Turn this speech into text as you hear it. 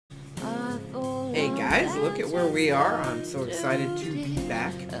Hey guys, look at where we are. I'm so excited to be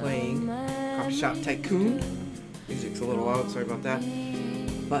back playing Shop Tycoon. Music's a little loud, sorry about that.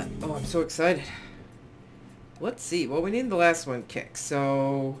 But, oh, I'm so excited. Let's see. Well, we need the last one kick,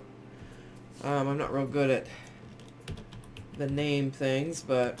 so I'm not real good at the name things,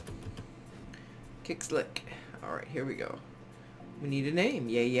 but kick slick. Alright, here we go. We need a name.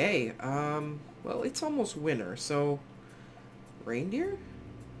 Yay, yay. Well, it's almost winter, so reindeer?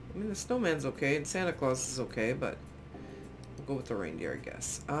 I mean, the snowman's okay, and Santa Claus is okay, but we'll go with the reindeer, I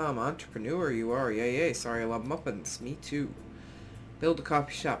guess. Entrepreneur you are. Yay, yay. Sorry, I love muffins. Me too. Build a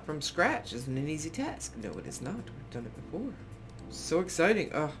coffee shop from scratch isn't an easy task. No, it is not. We've done it before. So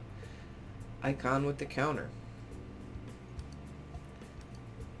exciting. Icon with the counter.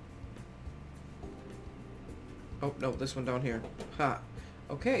 Oh, no, this one down here. Ha.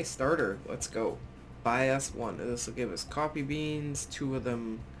 Okay, starter. Let's go. Buy us one. This will give us coffee beans, 2 of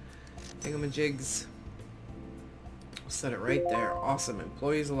them thingamajigs. I'll set it right there. Awesome.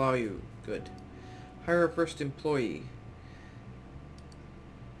 Employees allow you. Good. Hire a first employee.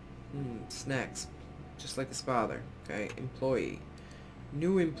 Snacks. Just like his father. Okay. Employee.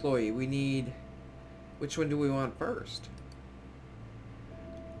 New employee. We need... Which one do we want first?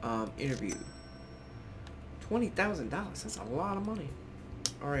 Interview. $20,000. That's a lot of money.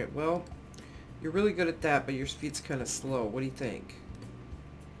 Alright, well... You're really good at that, but your speed's kind of slow. What do you think?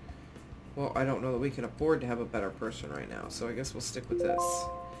 Well, I don't know that we can afford to have a better person right now, so I guess we'll stick with this.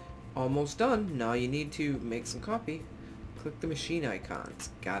 Almost done. Now you need to make some coffee. Click the machine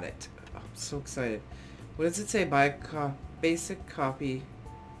icons. Got it. Oh, I'm so excited. What does it say? Buy a basic coffee,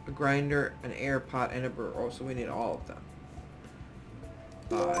 a grinder, an air pot, and a brewer. Oh, so we need all of them.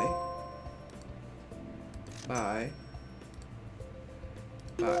 Buy.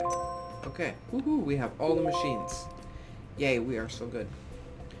 Okay. Woohoo, we have all the machines. Yay, we are so good.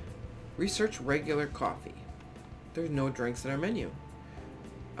 Research regular coffee. There's no drinks in our menu.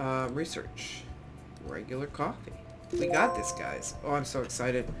 Research regular coffee. We got this, guys. Oh, I'm so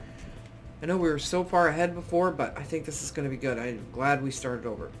excited. I know we were so far ahead before, but I think this is going to be good. I'm glad we started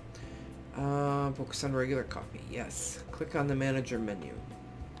over. Focus on regular coffee. Yes. Click on the manager menu.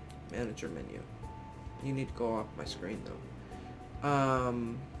 Manager menu. You need to go off my screen,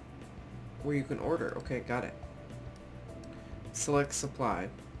 though. Where you can order. Okay, got it. Select supply.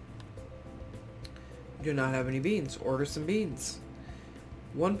 You do not have any beans. Order some beans.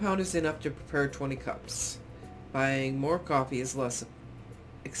 1 pound is enough to prepare 20 cups. Buying more coffee is less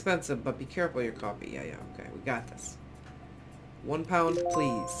expensive, but be careful of your coffee. Yeah, okay, we got this. 1 pound,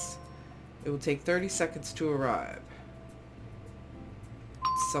 please. It will take 30 seconds to arrive.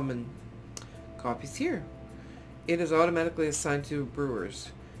 Summon. Coffee's here. It is automatically assigned to brewers.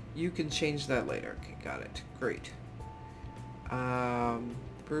 You can change that later. Okay, got it. Great.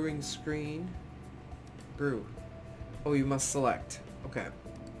 Brewing screen. Brew. Oh, you must select. Okay.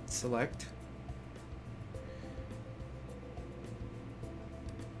 Select.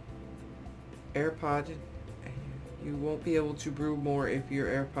 AirPod. You won't be able to brew more if your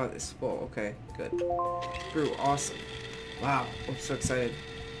AirPod is full. Okay, good. Brew. Awesome. Wow. I'm so excited.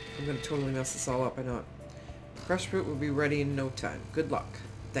 I'm going to totally mess this all up. I know it. Crushed fruit will be ready in no time. Good luck.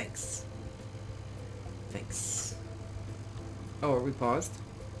 Thanks. Thanks. Oh, are we paused?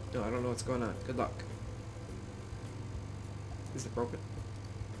 No, I don't know what's going on. Good luck. Is it broken?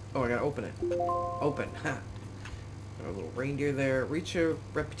 Oh, I gotta open it. Open. Ha. Got a little reindeer there. Reach a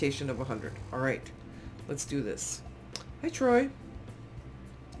reputation of 100. Alright. Let's do this. Hi, Troy.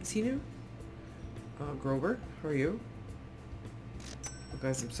 Is he new? Grover, how are you? Oh,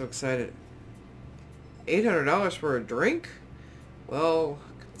 guys, I'm so excited. $800 for a drink? Well,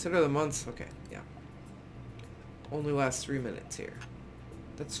 consider the months. Okay, yeah. Only lasts 3 minutes here.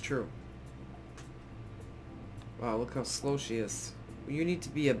 That's true. Wow, look how slow she is. You need to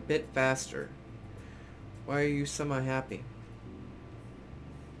be a bit faster. Why are you semi-happy?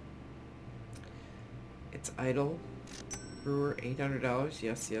 It's idle. Brewer, $800.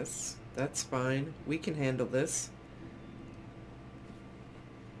 Yes, yes. That's fine. We can handle this.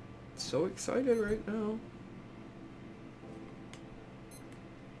 So excited right now.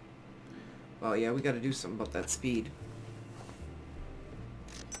 Well, yeah, we gotta do something about that speed.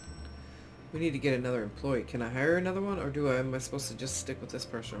 We need to get another employee. Can I hire another one, or am I supposed to just stick with this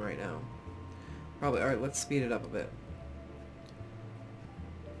person right now? Probably. Alright, let's speed it up a bit.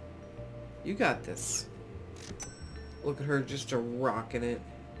 You got this. Look at her just rocking it.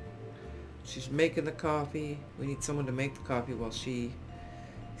 She's making the coffee. We need someone to make the coffee while she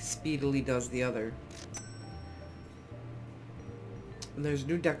speedily does the other. And there's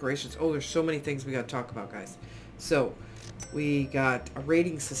new decorations. Oh, there's so many things we gotta talk about, guys. So, We got a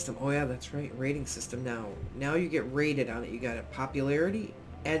rating system. Oh yeah, that's right, rating system now. Now you get rated on it. You got a popularity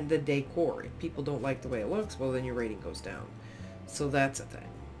and the decor. If people don't like the way it looks, well then your rating goes down. So that's a thing.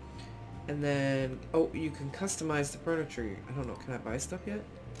 And then, oh, you can customize the furniture. I don't know, can I buy stuff yet?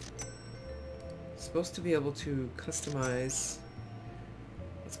 Supposed to be able to customize.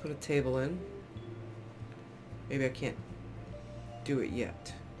 Let's put a table in. Maybe I can't do it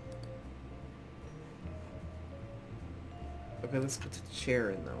yet. Okay, let's put the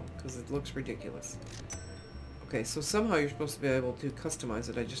chair in though, because it looks ridiculous. Okay, so somehow you're supposed to be able to customize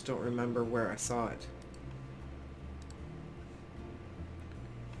it. I just don't remember where I saw it.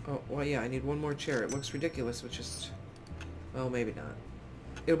 Oh, well, yeah, I need one more chair. It looks ridiculous, which is... Well, maybe not.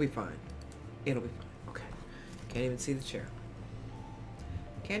 It'll be fine. It'll be fine. Okay. Can't even see the chair.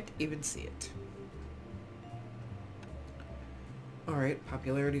 Can't even see it. Alright,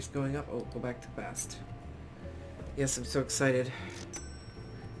 popularity's going up. Oh, go back to fast. Yes, I'm so excited.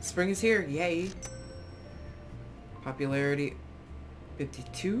 Spring is here. Yay. Popularity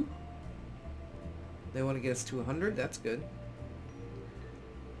 52. They want to get us to 100. That's good.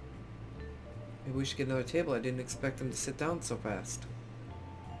 Maybe we should get another table. I didn't expect them to sit down so fast.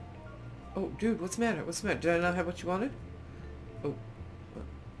 Oh, dude, what's the matter? What's the matter? Did I not have what you wanted? Oh.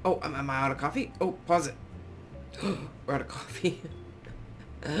 Oh, am I out of coffee? Oh, pause it. We're out of coffee.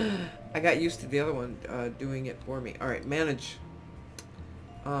 I got used to the other one doing it for me. Alright, manage.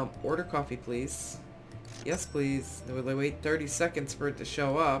 Order coffee, please. Yes, please. Will they wait 30 seconds for it to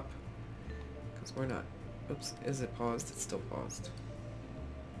show up? Because we're not... Oops, is it paused? It's still paused.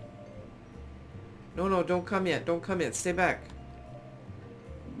 No, no, don't come yet. Don't come yet. Stay back.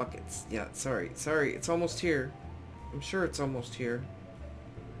 Buckets. Yeah, sorry. Sorry. It's almost here. I'm sure it's almost here.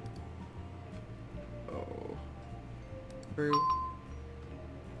 Oh. Brew.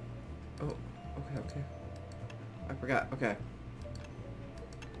 Oh, okay, okay. I forgot. Okay.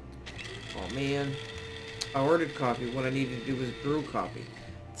 Oh, man. I ordered coffee. What I needed to do was brew coffee.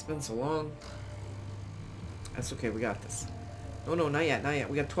 It's been so long. That's okay. We got this. No, no, not yet, not yet.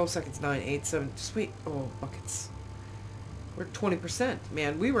 We got 12 seconds. 9, 8, 7. Just wait. Oh, buckets. We're at 20%.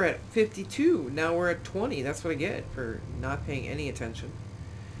 Man, we were at 52. Now we're at 20. That's what I get for not paying any attention.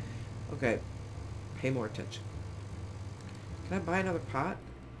 Okay. Pay more attention. Can I buy another pot?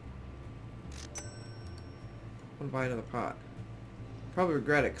 I want to buy another pot. Probably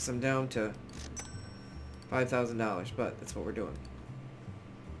regret it because I'm down to $5,000, but that's what we're doing.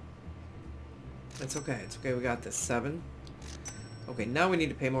 It's okay. It's okay. We got this. 7. Okay, now we need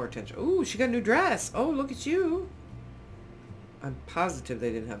to pay more attention. Ooh, she got a new dress. Oh, look at you. I'm positive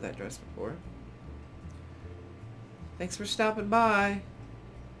they didn't have that dress before. Thanks for stopping by.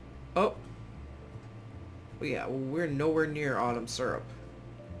 Oh. Well, yeah, well, we're nowhere near autumn syrup.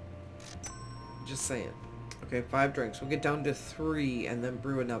 Just saying. Okay, 5 drinks. We'll get down to 3 and then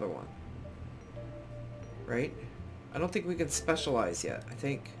brew another one. Right? I don't think we can specialize yet. I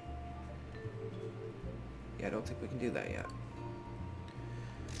think... Yeah, I don't think we can do that yet.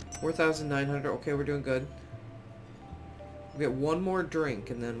 4,900. Okay, we're doing good. We'll get one more drink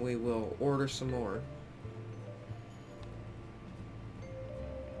and then we will order some more.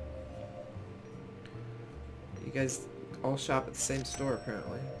 You guys all shop at the same store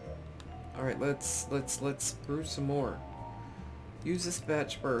apparently. Alright, let's brew some more. Use this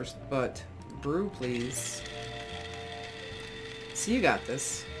batch first, but brew please. See, you got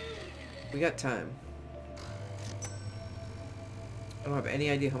this. We got time. I don't have any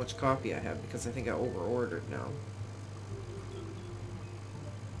idea how much coffee I have because I think I over-ordered now.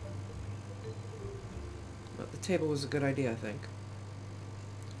 But the table was a good idea, I think.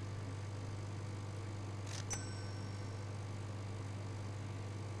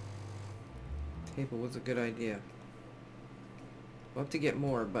 Table was a good idea. We'll have to get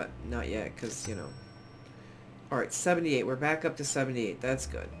more, but not yet, because, you know. Alright, 78. We're back up to 78. That's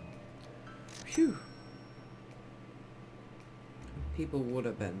good. Phew. People would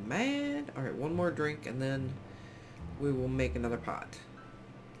have been mad. Alright, one more drink, and then we will make another pot.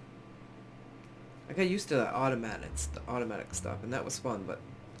 I got used to the automatic stuff, and that was fun, but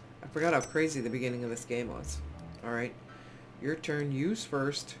I forgot how crazy the beginning of this game was. Alright. Your turn. Use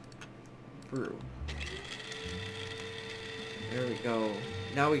first. Brew. There we go.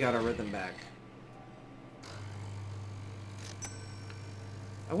 Now we got our rhythm back.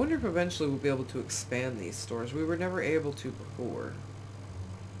 I wonder if eventually we'll be able to expand these stores. We were never able to before.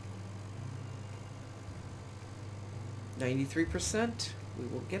 93%. We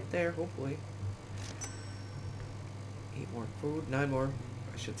will get there, hopefully. 8 more food. 9 more,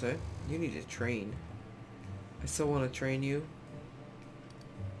 I should say. You need to train. I still want to train you.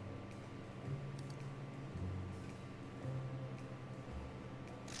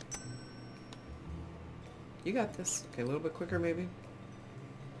 You got this. Okay, a little bit quicker maybe.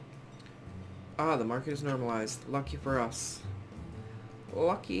 Ah, the market is normalized. Lucky for us.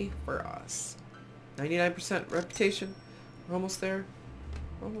 Lucky for us. 99% reputation. We're almost there.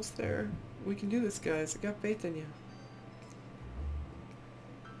 We're almost there. We can do this, guys. I got faith in you.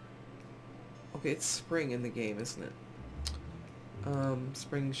 Okay, it's spring in the game, isn't it?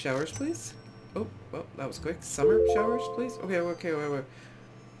 Spring showers, please. Oh, well, that was quick. Summer showers, please. Okay, wait.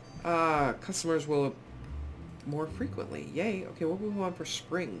 Customers will more frequently. Yay. Okay, what do we want for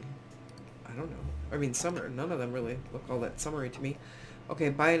spring? I don't know. I mean, summer. None of them really look all that summery to me. Okay,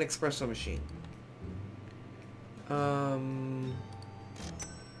 buy an espresso machine.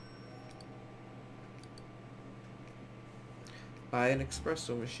 Buy an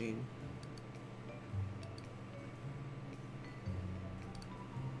espresso machine.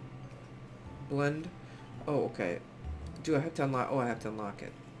 Blend. Oh, okay. Do I have to unlock? Oh, I have to unlock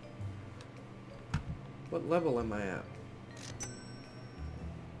it. What level am I at?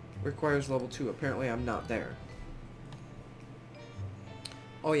 Requires level 2. Apparently I'm not there.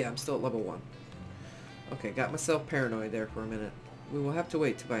 Oh yeah, I'm still at level 1. Okay, got myself paranoid there for a minute. We will have to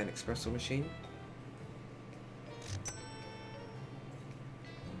wait to buy an espresso machine.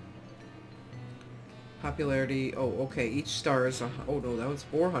 Popularity. Oh, okay. Each star is... oh no, that was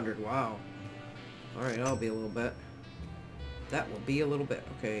 400. Wow. Alright, that'll be a little bit. That will be a little bit.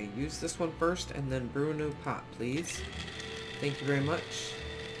 Okay, use this one first and then brew a new pot, please. Thank you very much.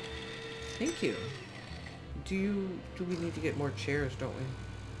 Thank you. Do we need to get more chairs, don't we?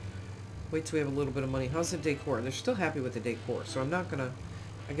 Wait till we have a little bit of money. How's the decor? They're still happy with the decor, so I'm not gonna...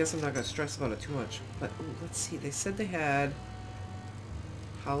 I guess I'm not gonna stress about it too much. But, ooh, let's see. They said they had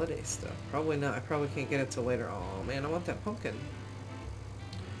holiday stuff. Probably not. I probably can't get it till later. Oh, man, I want that pumpkin.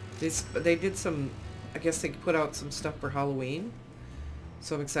 They did some... I guess they put out some stuff for Halloween.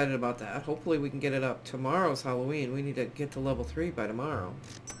 So I'm excited about that. Hopefully we can get it up. Tomorrow's Halloween. We need to get to level 3 by tomorrow.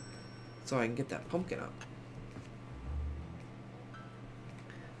 So I can get that pumpkin up.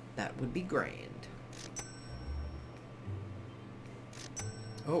 That would be grand.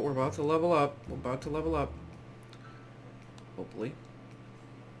 Oh, we're about to level up. We're about to level up. Hopefully.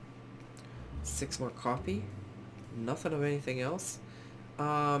 6 more coffee. Nothing of anything else.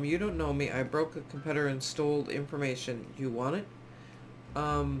 You don't know me. I broke a competitor and stole information. You want it?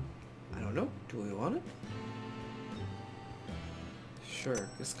 I don't know. Do we want it? Sure.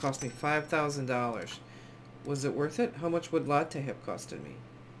 This cost me $5,000. Was it worth it? How much would latte have costed me?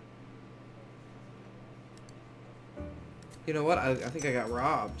 You know what? I think I got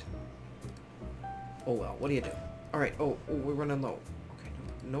robbed. Oh well. What do you do? Alright. Oh, we're running low. Okay.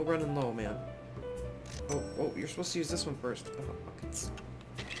 No running low, man. Oh, you're supposed to use this one first. Oh, buckets.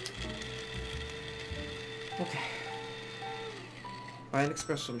 Okay. Buy an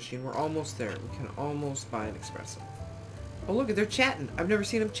espresso machine. We're almost there. We can almost buy an espresso. Oh, look, they're chatting. I've never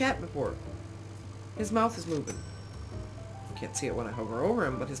seen him chat before. His mouth is moving. You can't see it when I hover over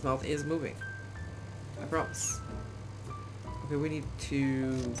him, but his mouth is moving. I promise. Okay, we need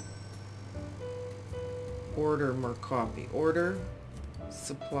to order more coffee. Order,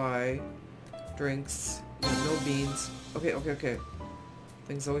 supply, drinks, no beans. Okay.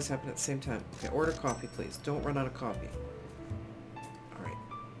 Things always happen at the same time. Okay, order coffee, please. Don't run out of coffee. Alright.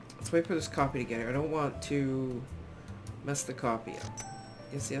 Let's wait for this coffee to get here. I don't want to mess the coffee up.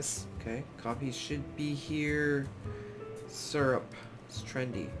 Yes. Okay. Coffee should be here. Syrup. It's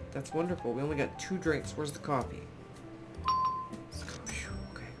trendy. That's wonderful. We only got 2 drinks. Where's the coffee?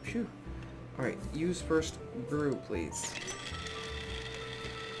 Okay. Phew. Alright. Use first brew, please.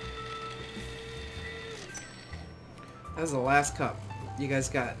 That was the last cup. You guys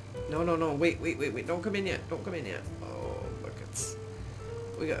got... No. Wait. Don't come in yet. Oh, buckets.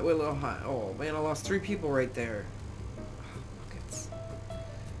 We're a little hot. Oh, man, I lost 3 people right there. Oh, buckets.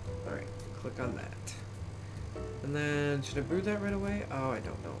 Alright, click on that. And then, should I brew that right away? Oh, I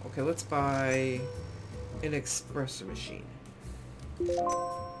don't know. Okay, let's buy an espresso machine.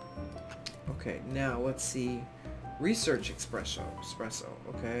 Okay, now let's see. Research espresso.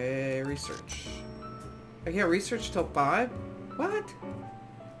 Okay, research. I can't research till 5? What?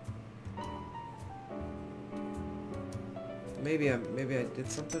 Maybe I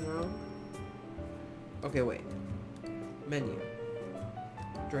did something wrong. Okay, wait. Menu.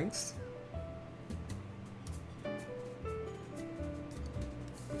 Drinks.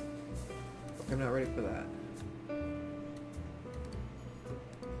 Okay, I'm not ready for that.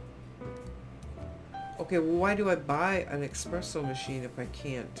 Okay, well, why do I buy an espresso machine if I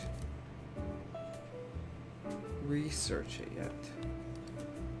can't research it yet?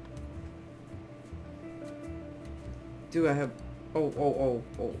 Do I have... Oh.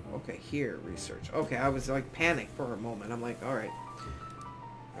 Okay, here, research. Okay, I was like panicked for a moment. I'm like, alright.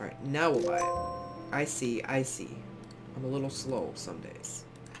 Alright, now we'll buy it. I see. I'm a little slow some days.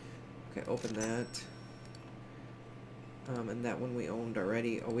 Okay, open that. And that one we owned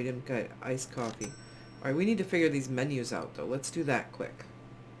already. Oh, we didn't get iced coffee. Alright, we need to figure these menus out, though. Let's do that quick.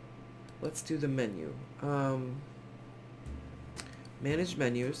 Let's do the menu. Manage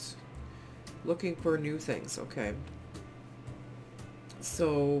menus. Looking for new things. Okay.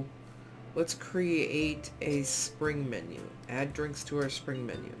 So, let's create a spring menu. Add drinks to our spring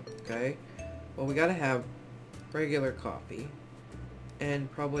menu. Okay. Well, we gotta have regular coffee.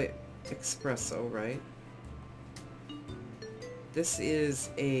 And probably espresso, right? This is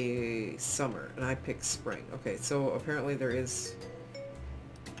a summer, and I picked spring. Okay, so apparently there is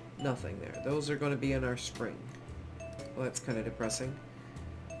nothing there. Those are going to be in our spring. Well, that's kind of depressing.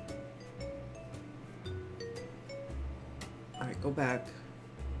 Alright, go back.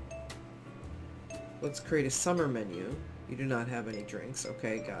 Let's create a summer menu. You do not have any drinks.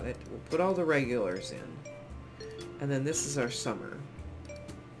 Okay, got it. We'll put all the regulars in. And then this is our summer.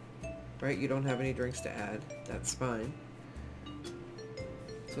 Right, you don't have any drinks to add. That's fine.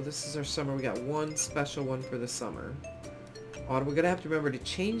 So this is our summer. We got one special one for the summer. Autumn, we're going to have to remember to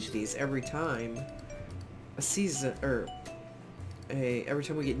change these every time a season, or every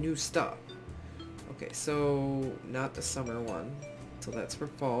time we get new stuff. Okay, so not the summer one. So that's for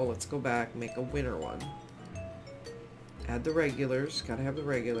fall. Let's go back, make a winter one. Add the regulars. Got to have the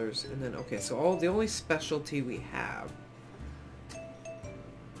regulars. And then, okay, so the only specialty we have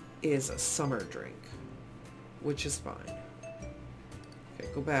is a summer drink, which is fine. Okay,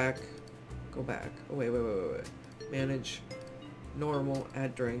 go back. Oh, wait. Manage, normal,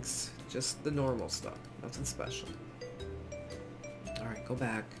 add drinks, just the normal stuff, nothing special. Alright, go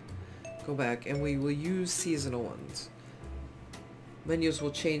back, and we will use seasonal ones. Menus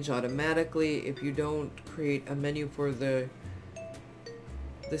will change automatically. If you don't create a menu for the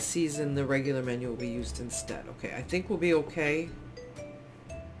season, the regular menu will be used instead. Okay, I think we'll be okay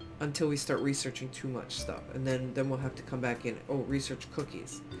until we start researching too much stuff, and then we'll have to come back in. Oh, research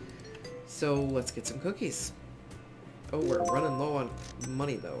cookies. So let's get some cookies. Oh, we're running low on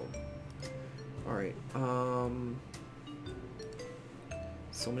money though. Alright,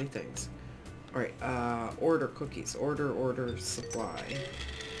 so many things. Alright, order cookies. Order supply.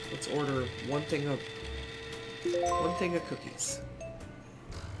 Let's order one thing of cookies.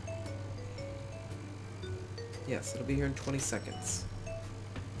 Yes, it'll be here in 20 seconds.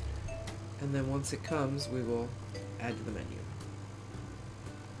 And then once it comes, we will add to the menu.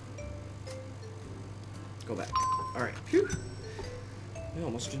 Go back. Alright, phew! I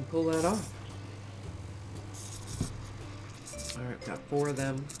almost didn't pull that off. Alright, got 4 of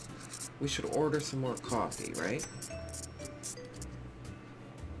them. We should order some more coffee, right?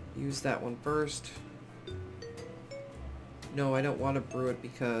 Use that one first. No, I don't want to brew it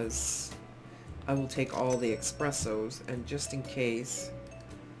because I will take all the espressos, and just in case,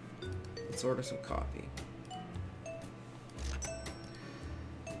 let's order some coffee.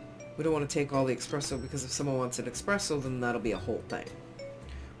 We don't want to take all the espresso because if someone wants an espresso, then that'll be a whole thing.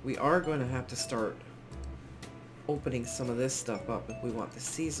 We are going to have to start opening some of this stuff up if we want the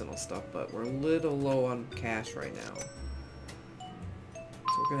seasonal stuff, but we're a little low on cash right now.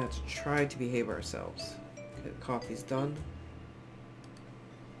 So we're going to have to try to behave ourselves. Okay, the coffee's done.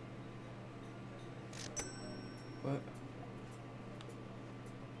 What?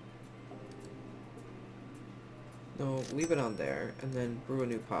 No, leave it on there, and then brew a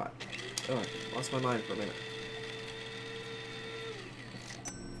new pot. Oh, I lost my mind for a minute.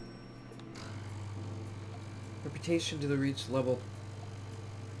 Reputation to the reach level.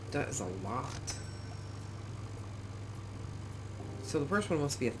 That is a lot. So the first one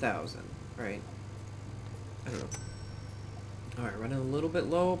must be 1,000, right? I don't know. Alright, running a little bit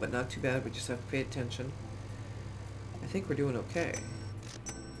low, but not too bad. We just have to pay attention. I think we're doing okay.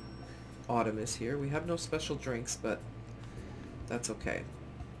 Autumn is here. We have no special drinks, but that's okay.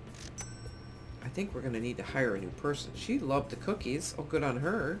 I think we're going to need to hire a new person. She loved the cookies. Oh, good on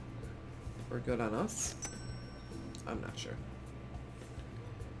her. Or good on us. I'm not sure.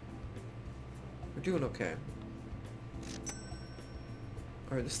 We're doing okay.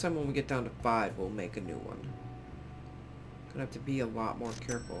 Alright, this time when we get down to 5, we'll make a new one. Gonna have to be a lot more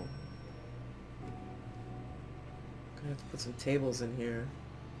careful. Gonna have to put some tables in here.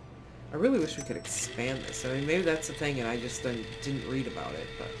 I really wish we could expand this. I mean, maybe that's the thing and I just didn't read about it,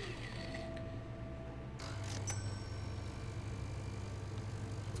 but...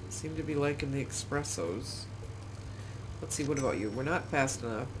 Seem to be liking the espressos. Let's see, what about you? We're not fast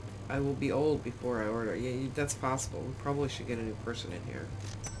enough. I will be old before I order. Yeah, that's possible. We probably should get a new person in here.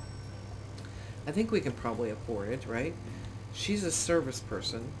 I think we can probably afford it, right? She's a service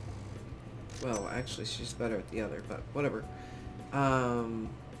person. Well, actually, she's better at the other, but whatever.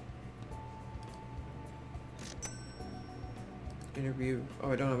 Interview.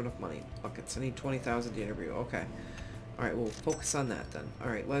 Oh, I don't have enough money. Buckets. I need 20,000 to interview. Okay. Alright, we'll focus on that then.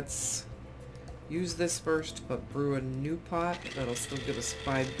 Alright, let's use this first, but brew a new pot. That'll still give us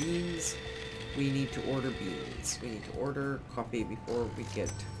 5 beans. We need to order beans. We need to order coffee before we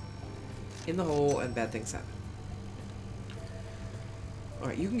get in the hole and bad things happen.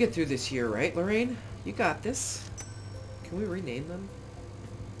 Alright, you can get through this year, right, Lorraine? You got this. Can we rename them?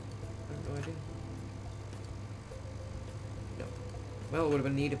 I have no idea. No. Well, it would have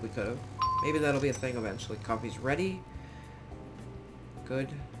been neat if we could have. Maybe that'll be a thing eventually. Coffee's ready. Good.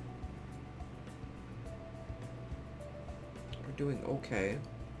 We're doing okay.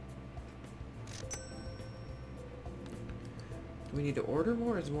 Do we need to order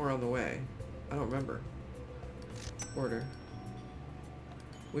more or is more on the way? I don't remember. Order.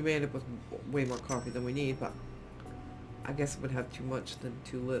 We may end up with way more coffee than we need, but I guess it would have too much than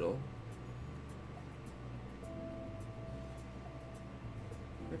too little.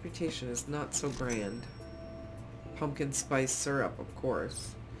 Reputation is not so grand. Pumpkin spice syrup, of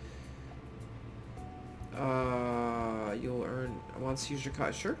course. You'll earn once you use your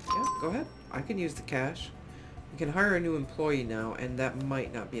cash. Sure, yeah, go ahead. I can use the cash. We can hire a new employee now, and that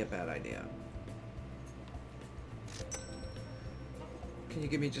might not be a bad idea. Can you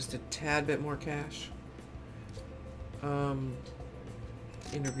give me just a tad bit more cash?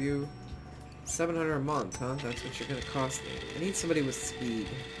 Interview. 700 a month, huh? That's what you're gonna cost me. I need somebody with speed.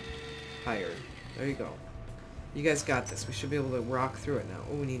 Hire. There you go. You guys got this. We should be able to rock through it now.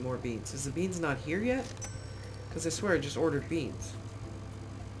 Oh, we need more beans. Is the beans not here yet? Because I swear I just ordered beans.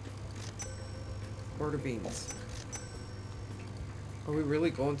 Order beans. Are we really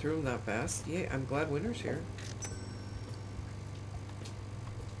going through them that fast? Yeah, I'm glad winter's here.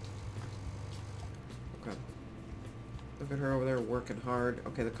 Okay. Look at her over there working hard.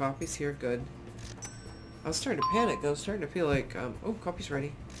 Okay, the coffee's here. Good. I was starting to panic. I was starting to feel like, oh, coffee's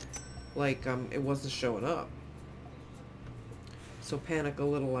ready. Like, it wasn't showing up. So panic a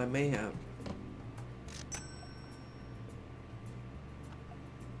little I may have.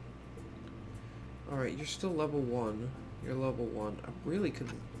 Alright, you're still level 1. You're level 1. I really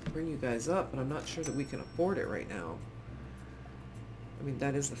could bring you guys up, but I'm not sure that we can afford it right now. I mean,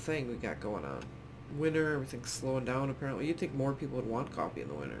 that is the thing we got going on. Winter, everything's slowing down apparently. You'd think more people would want coffee in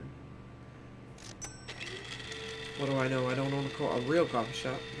the winter. What do I know? I don't own a real coffee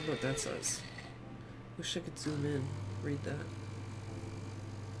shop. I wonder what that says. Wish I could zoom in. Read that.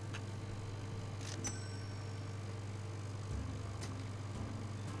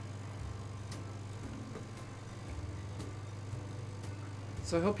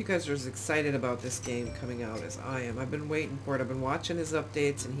 So I hope you guys are as excited about this game coming out as I am. I've been waiting for it. I've been watching his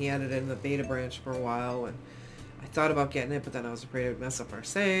updates, and he had it in the beta branch for a while, and I thought about getting it, but then I was afraid it would mess up our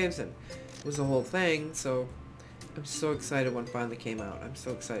saves, and it was a whole thing, so I'm so excited when it finally came out. I'm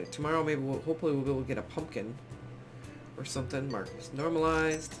so excited. Tomorrow, maybe hopefully we'll be able to get a pumpkin or something. Markers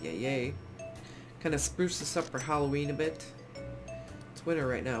normalized. Yay, yay. Kind of spruce this up for Halloween a bit. It's winter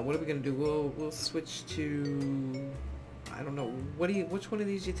right now. What are we going to do? We'll switch to... I don't know. Which one of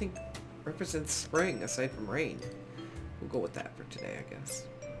these do you think represents spring aside from rain? We'll go with that for today, I guess.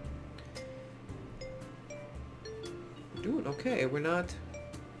 We're doing okay. We're not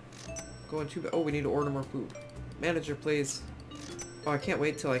going too bad. Oh, we need to order more food. Manager, please. Oh, I can't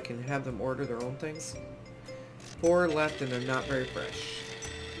wait till I can have them order their own things. 4 left and they're not very fresh.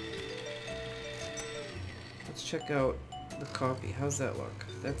 Let's check out the coffee. How's that look?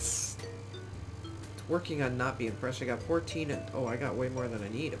 That's... working on not being fresh. I got 14 and... oh, I got way more than I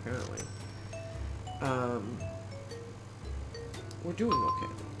need, apparently. We're doing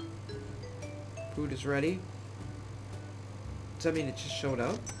okay. Food is ready. Does that mean it just showed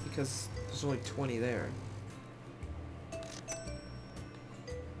up? Because there's only 20 there.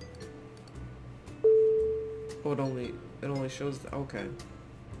 Oh, it only shows... okay.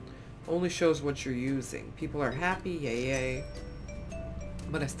 Only shows what you're using. People are happy, yay yay.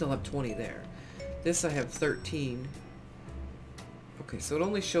 But I still have 20 there. This I have 13. Okay, so it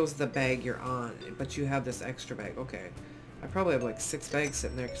only shows the bag you're on, but you have this extra bag. Okay. I probably have like 6 bags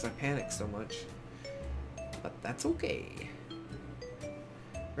sitting there because I panicked so much. But that's okay.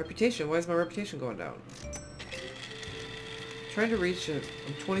 Reputation. Why is my reputation going down? Trying to reach it.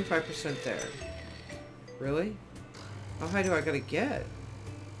 I'm 25% there. Really? How high do I gotta get?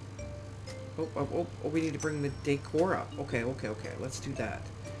 Oh, we need to bring the decor up. Okay. Let's do that.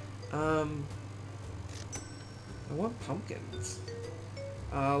 I want pumpkins.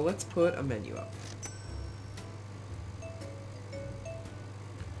 Let's put a menu up.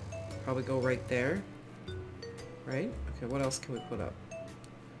 Probably go right there. Right? Okay, what else can we put up?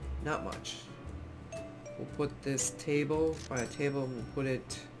 Not much. We'll put this table by a table and we'll put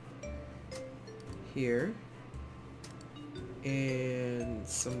it here. And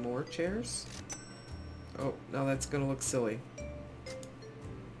some more chairs. Oh, now that's gonna look silly.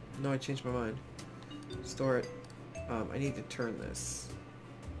 No, I changed my mind. Store it. I need to turn this.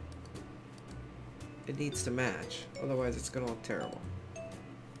 It needs to match, otherwise it's gonna look terrible.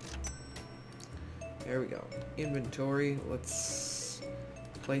 There we go. Inventory, let's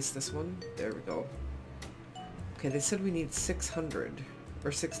place this one. There we go. Okay, they said we need 600,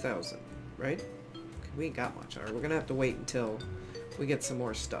 or 6,000, right? Okay, we ain't got much. Alright, we're gonna have to wait until we get some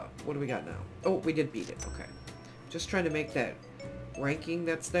more stuff. What do we got now? Oh, we did beat it, okay. Just trying to make that ranking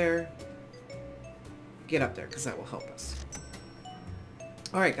that's there get up there, because that will help us.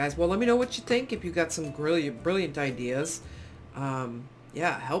 Alright guys, well let me know what you think. If you got some brilliant ideas,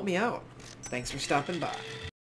 yeah, help me out. Thanks for stopping by.